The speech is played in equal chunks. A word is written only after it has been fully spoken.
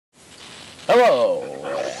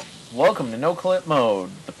Welcome to No Clip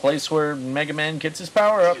Mode, the place where Mega Man gets his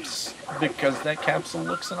power-ups, because that capsule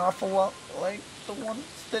looks an awful lot like the ones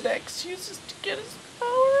that X uses to get his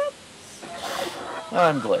power-ups.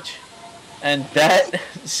 I'm Glitch. And that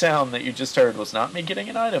sound that you just heard was not me getting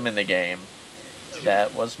an item in the game.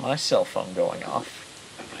 That was my cell phone going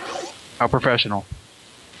off. How professional.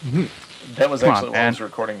 That was actually when I was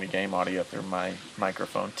recording the game audio through my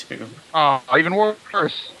microphone, too. Oh, even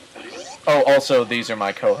worse. Oh, also, these are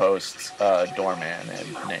my co-hosts, Doorman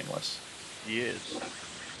and Nameless. He is.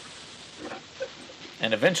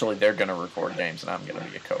 And eventually they're going to record games and I'm going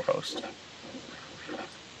to be a co-host.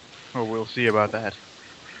 Oh, we'll see about that.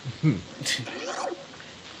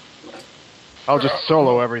 I'll just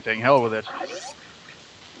solo everything. Hell with it.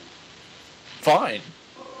 Fine.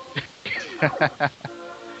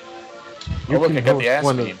 You look, can I got the ass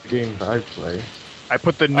one beam. of the games I play. I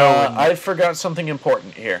put the no in. I forgot something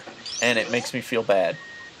important here, and it makes me feel bad.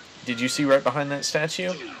 Did you see right behind that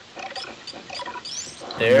statue?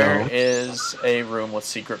 There is a room with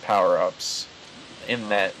secret power-ups in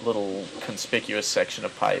that little conspicuous section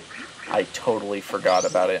of pipe. I totally forgot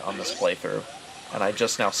about it on this playthrough, and I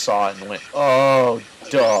just now saw it and went, oh,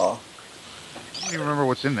 duh. I don't even remember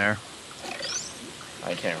what's in there.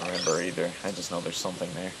 I can't remember either. I just know there's something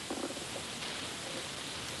there.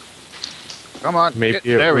 Come on. Maybe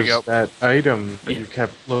there we was go. that item that you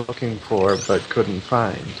kept looking for but couldn't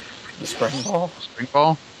find. The spring ball? Spring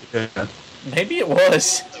ball? Yeah. Maybe it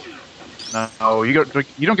was. No, you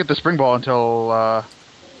don't get the spring ball until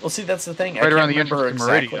Well, see, that's the thing. right around the entrance to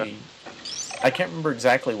Meridia. I can't remember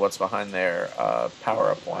exactly what's behind there,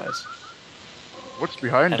 power-up wise. What's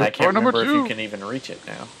behind And I can't door number remember if 2? you can even reach it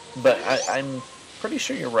now. But I'm pretty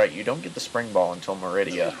sure you're right. You don't get the spring ball until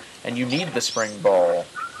Meridia, and you need the spring ball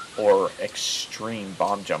or extreme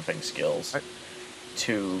bomb jumping skills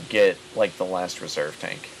to get like the last reserve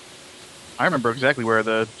tank. I remember exactly where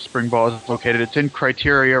the spring ball is located. It's in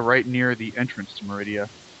Criteria, right near the entrance to Meridia.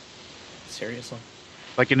 Seriously?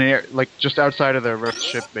 Like in the air, like just outside of the wrecked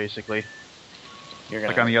ship, basically. You're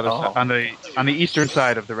gonna Like on the other side, on the eastern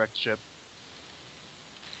side of the wrecked ship.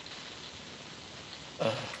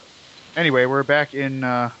 Anyway, we're back in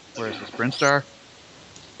where is this? Brinstar?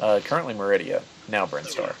 Currently Meridia, now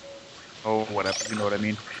Brinstar. Oh, whatever. You know what I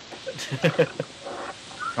mean.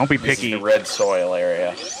 Don't be This is picky. the red soil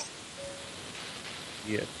area.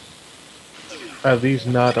 Yeah. Are these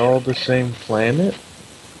not all the same planet?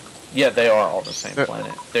 Yeah, they are all the same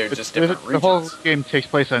planet. They're just different The whole regions. game takes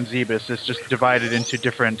place on Zebus. It's just divided into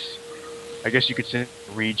different, I guess you could say,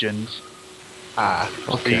 regions.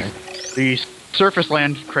 Okay. The surface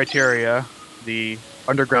land criteria, the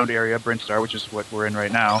underground area, Brinstar, which is what we're in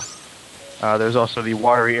right now. There's also the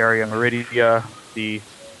watery area, Meridia, the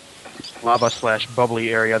lava/bubbly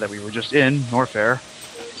area that we were just in, Norfair,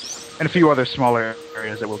 and a few other smaller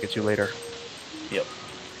areas that we'll get to later. Yep.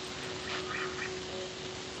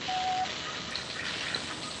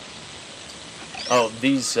 Oh,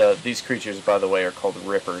 these creatures, by the way, are called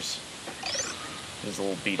rippers. These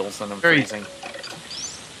little beetles that I'm freezing.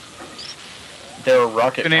 They're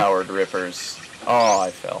rocket-powered rippers. Oh, I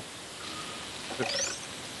fell.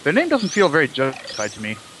 Their name doesn't feel very justified to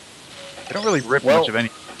me. They don't really rip much of any.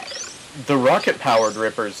 The rocket-powered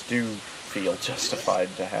rippers do feel justified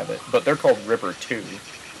to have it, but they're called Ripper 2.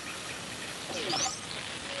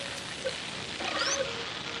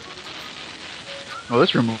 Well,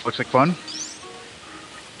 this room looks like fun.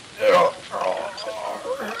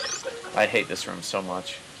 I hate this room so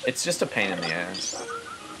much. It's just a pain in the ass.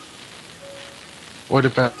 What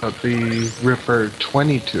about the Ripper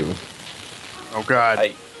 22? Oh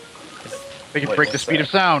god. They can break the speed of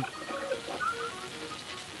sound.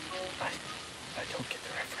 I don't get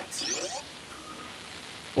the reference.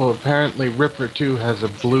 Well, apparently Ripper 2 has a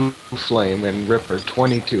blue flame and Ripper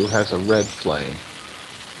 22 has a red flame.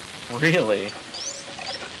 Really?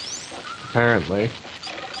 Apparently.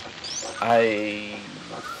 I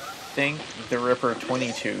think the Ripper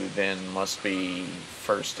 22 then must be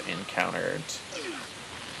first encountered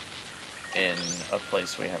in a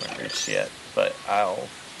place we haven't reached yet, but I'll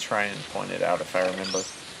try and point it out if I remember.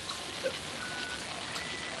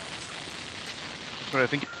 That's what I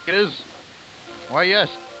think it is. Why, yes.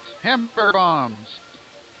 Hamburger bombs.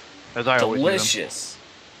 As I always do them. Delicious.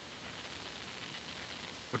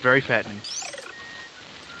 But very fattening.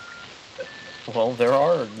 Well, there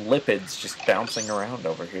are lipids just bouncing around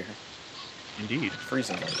over here. Indeed.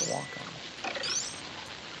 Freezing them to walk on.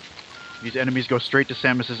 These enemies go straight to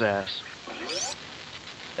Samus's ass.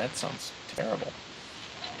 That sounds terrible.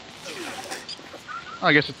 Well,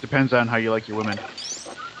 I guess it depends on how you like your women.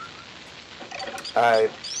 I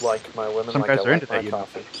like my women Some like guys I are like into my that, you know.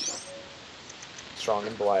 coffee. strong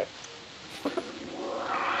and black.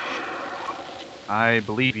 I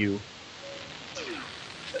believe you.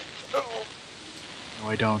 No,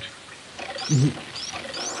 I don't.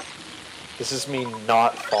 This is me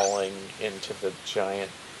not falling into the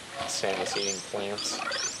giant Samus-eating plants.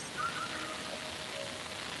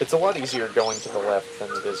 It's a lot easier going to the left than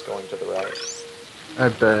it is going to the right. I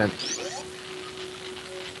bet.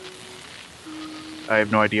 I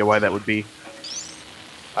have no idea why that would be.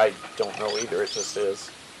 I don't know either, it just is.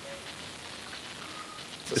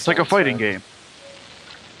 It's like a fighting game.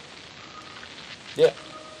 Yeah.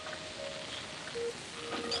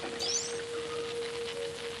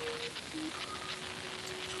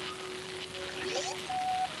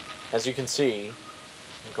 As you can see,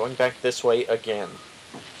 I'm going back this way again.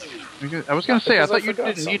 I was gonna say, I thought you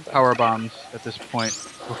forgot didn't need something. power bombs at this point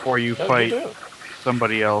before you No, fight you do.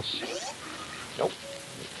 somebody else. Nope.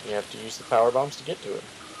 You have to use the power bombs to get to it.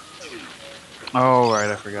 Oh, right,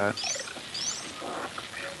 I forgot.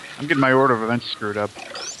 I'm getting my order of events screwed up.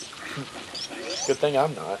 Good thing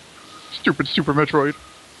I'm not. Stupid Super Metroid.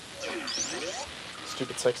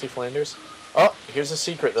 Stupid sexy Flanders. Oh, here's a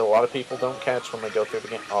secret that a lot of people don't catch when they go through the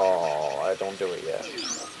game. Oh, I don't do it yet.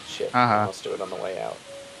 Shit, I must do it on the way out.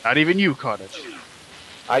 Not even you caught it.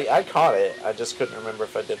 I caught it, I just couldn't remember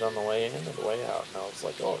if I did it on the way in or the way out. And I was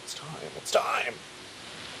like, oh, it's time, it's time!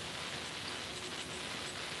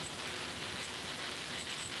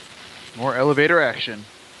 More elevator action.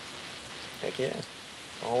 Heck yeah.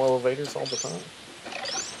 All elevators all the time.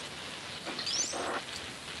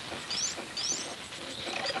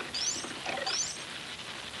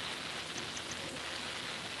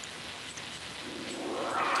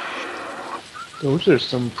 Those are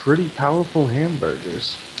some pretty powerful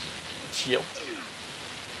hamburgers. Yep.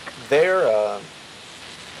 They're,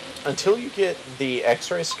 until you get the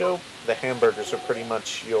X-ray scope, the hamburgers are pretty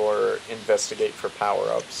much your investigate for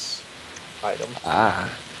power-ups item.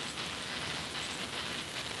 Ah.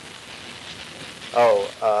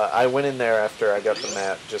 Oh, I went in there after I got the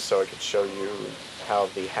map just so I could show you how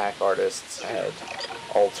the hack artists had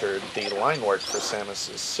altered the line work for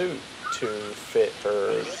Samus's suit to fit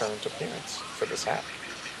her current appearance for this hack.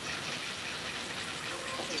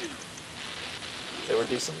 They were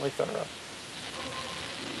decently thorough.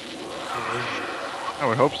 I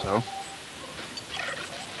would hope so.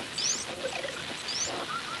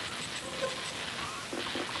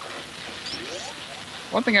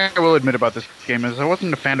 One thing I will admit about this game is I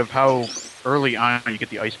wasn't a fan of how early on you get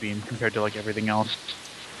the ice beam compared to like everything else.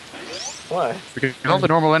 Why? Because all the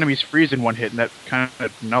normal enemies freeze in one hit, and that kind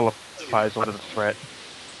of nullifies a lot of the threat.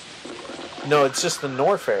 No, it's just the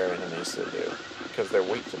Norfair enemies that do, because they're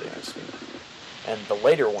weak to the ice beam. And the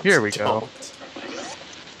later ones Here we don't. go.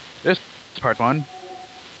 This part fun.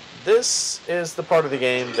 This is the part of the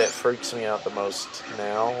game that freaks me out the most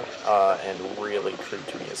now, and really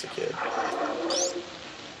creeped me as a kid.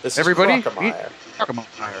 This Everybody, is Crocomire.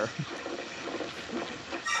 Crocomire.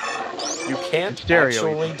 You can't stereo,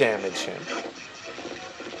 actually damage him.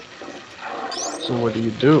 So what do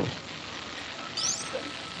you do?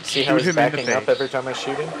 See how Shoot he's him in the backing up face. every time I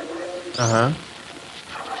shoot him? Uh-huh.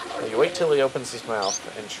 Well, you wait till he opens his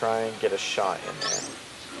mouth and try and get a shot in there.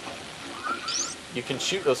 You can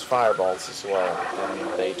shoot those fireballs as well,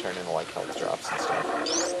 and they turn into like health drops and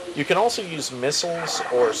stuff. You can also use missiles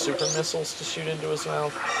or super missiles to shoot into his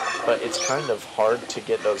mouth, but it's kind of hard to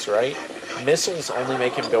get those right. Missiles only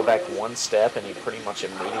make him go back one step, and he pretty much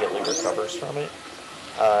immediately recovers from it.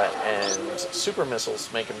 And super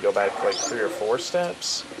missiles make him go back like 3 or 4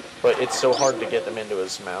 steps, but it's so hard to get them into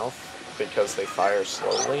his mouth because they fire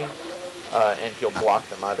slowly. And he'll block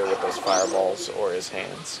them either with those fireballs or his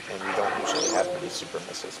hands, and you don't usually have many super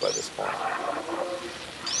missiles by this point.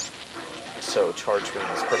 So charge beam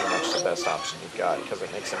is pretty much the best option you've got, because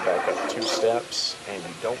it makes him back up 2 steps, and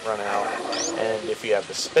you don't run out, and if you have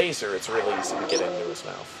the spacer, it's really easy to get into his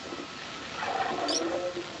mouth.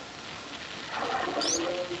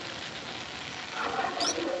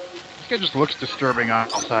 This guy just looks disturbing on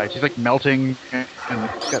all sides. He's like melting, and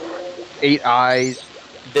he's got 8 eyes.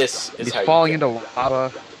 This is He's how falling you into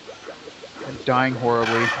lava and dying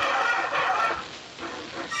horribly.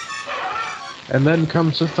 And then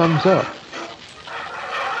comes the thumbs up.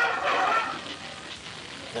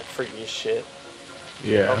 that freaky shit.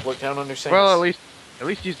 Yeah. Oh, look down on your Samus. Well, at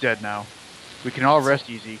least he's dead now. We can all rest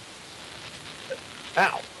easy.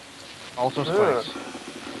 Ow! Also Spice.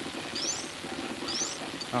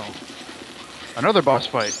 Oh. Another boss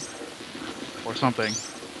fight. Or something.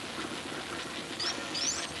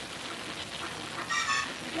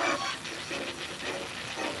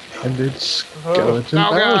 And it's skeleton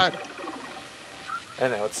Oh god!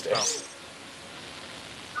 And now it stays.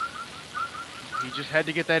 He just had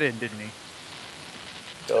to get that in, didn't he?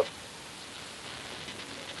 Yep.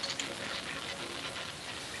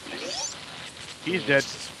 He's dead. His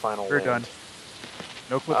final We're wind. done.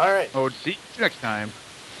 No clip Alright. mode. See you next time.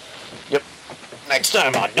 Yep. Next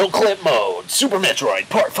time on No Clip Mode, Super Metroid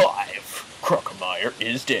Part 5. Crocomire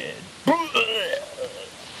is dead.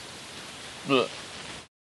 Ugh.